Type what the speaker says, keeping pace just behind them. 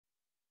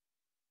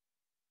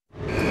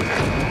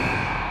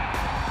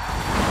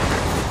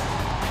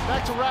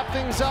back to wrap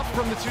things up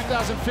from the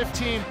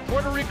 2015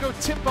 Puerto Rico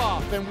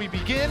Tip-Off, and we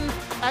begin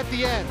at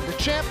the end. The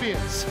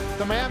champions,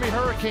 the Miami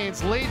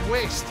Hurricanes, laid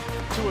waste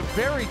to a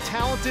very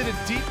talented and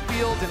deep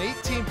field, an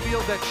 8-team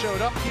field that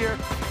showed up here.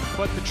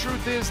 But the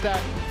truth is that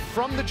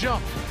from the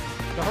jump,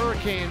 the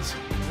Hurricanes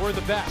were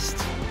the best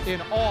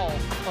in all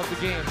of the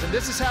games. And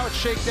this is how it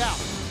shaked out.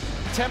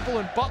 Temple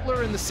and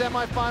Butler in the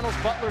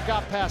semifinals. Butler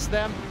got past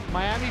them.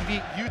 Miami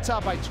beat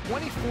Utah by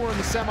 24 in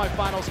the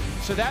semifinals.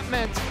 So that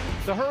meant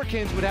the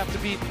Hurricanes would have to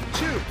beat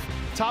two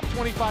top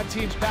 25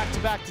 teams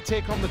back-to-back to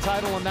take home the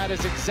title, and that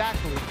is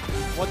exactly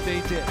what they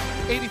did.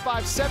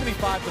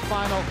 85-75 the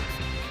final.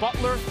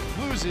 Butler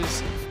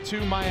loses to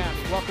Miami.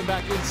 Welcome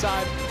back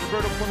inside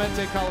Roberto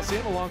Clemente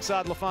Coliseum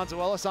alongside LaFonso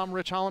Ellis. I'm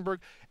Rich Hollenberg.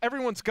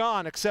 Everyone's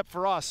gone except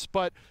for us,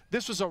 but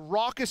this was a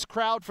raucous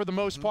crowd for the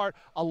most part.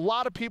 A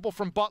lot of people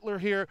from Butler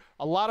here.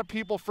 A lot of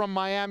people from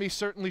Miami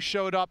certainly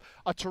showed up.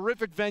 A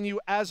terrific venue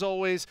as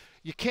always.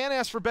 You can't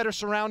ask for better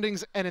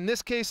surroundings, and in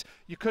this case,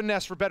 you couldn't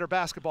ask for better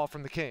basketball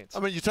from the Canes.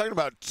 I mean, you're talking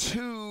about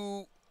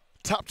two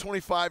top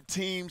 25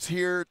 teams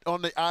here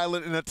on the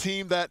island, and a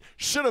team that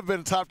should have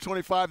been top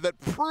 25 that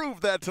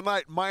proved that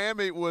tonight.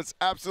 Miami was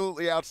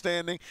absolutely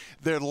outstanding.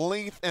 Their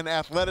length and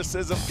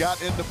athleticism got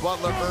into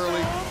Butler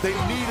early. They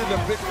needed a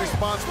big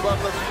response.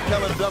 Butler,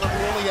 Kellen Dunham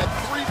only had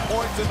 3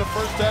 points in the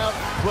first half,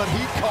 but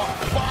he caught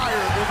fire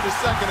in the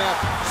second half.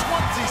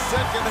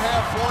 22nd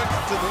half points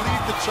to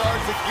lead the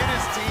charge to get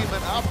his team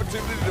an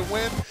opportunity to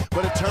win,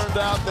 but it turned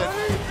out that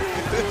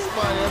this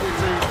Miami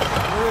team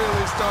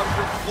really started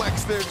to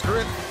flex their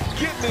grit,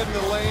 getting in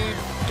the lane,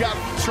 got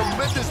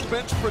tremendous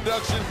bench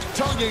production.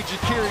 Tonye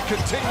Jakiri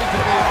continued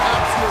to be an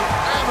absolute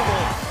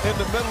animal in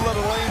the middle of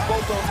the lane,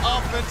 both on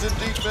offense and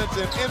defense,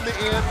 and in the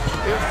end,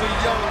 it was the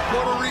young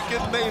Puerto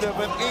Rican native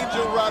and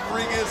Angel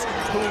Rodriguez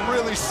who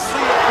really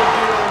sealed the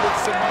deal with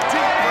some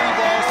deep three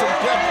balls, some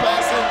depth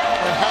passing,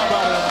 and how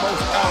about a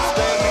most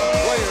outstanding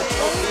player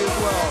trophy as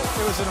well.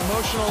 It was an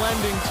emotional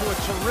ending to a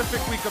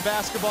terrific week of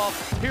basketball.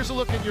 Here's a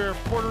look at your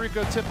Puerto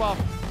Rico Tip-Off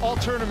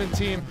all-tournament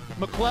team.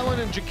 McClellan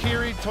and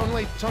Jakiri,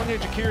 Tonye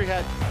Jakiri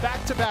had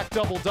back-to-back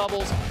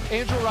double-doubles.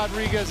 Angel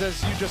Rodriguez,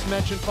 as you just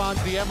mentioned,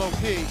 Fonz, the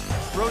MOP.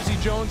 Rosie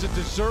Jones, a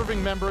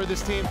deserving member of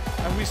this team.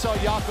 And we saw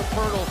Jakob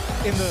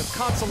Poeltl in the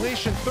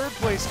consolation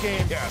third-place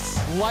game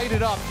light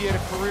it up. He had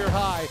a career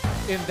high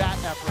in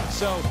that effort.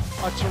 So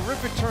a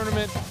terrific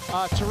tournament,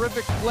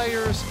 terrific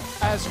players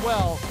as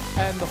well.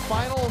 And the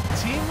final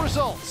team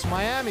results,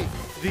 Miami,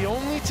 the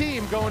only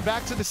team going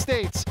back to the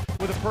States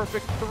with a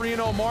perfect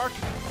 3-0 mark,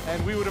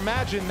 and we would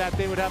imagine that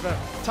they would have a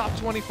top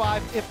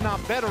 25, if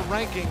not better,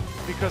 ranking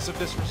because of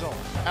this result.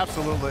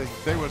 Absolutely.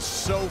 They were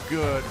so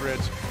good, Rich.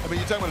 I mean,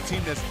 you're talking about a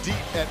team that's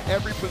deep at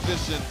every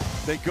position.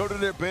 They go to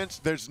their bench.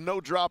 There's no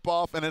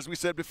drop-off. And as we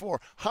said before,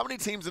 how many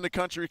teams in the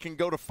country can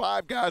go to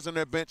 5 guys on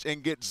their bench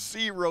and get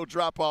 0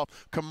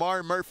 drop-off?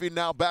 Kamari Murphy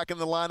now back in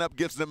the lineup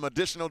gives them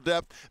additional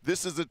depth.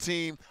 This is a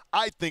team,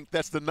 I think,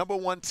 that's the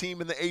 #1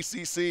 team in the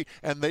ACC,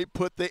 and they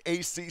put the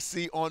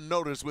ACC on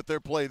notice with their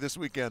play this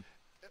weekend.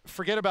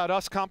 Forget about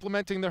us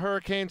complimenting the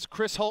Hurricanes.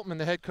 Chris Holtman,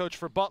 the head coach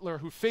for Butler,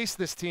 who faced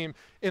this team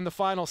in the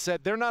final,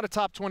 said they're not a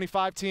top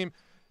 25 team,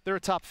 they're a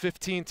top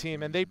 15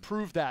 team, and they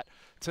proved that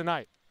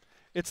tonight.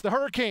 It's the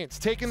Hurricanes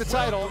taking the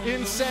title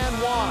in San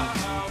Juan.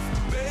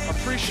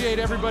 Appreciate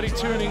everybody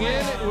tuning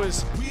in. It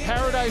was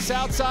paradise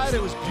outside.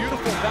 It was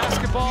beautiful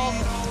basketball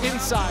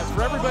inside.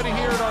 For everybody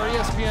here at our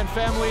ESPN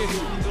family,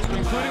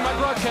 including my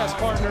broadcast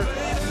partner,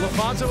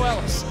 LaFonso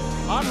Ellis,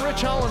 I'm Rich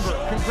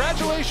Hollenberg.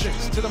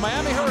 Congratulations to the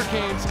Miami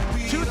Hurricanes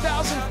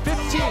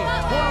 2015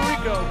 Puerto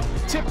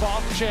Rico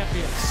Tip-Off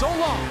champions. So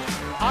long.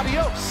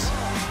 Adios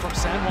from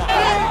San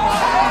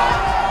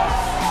Juan.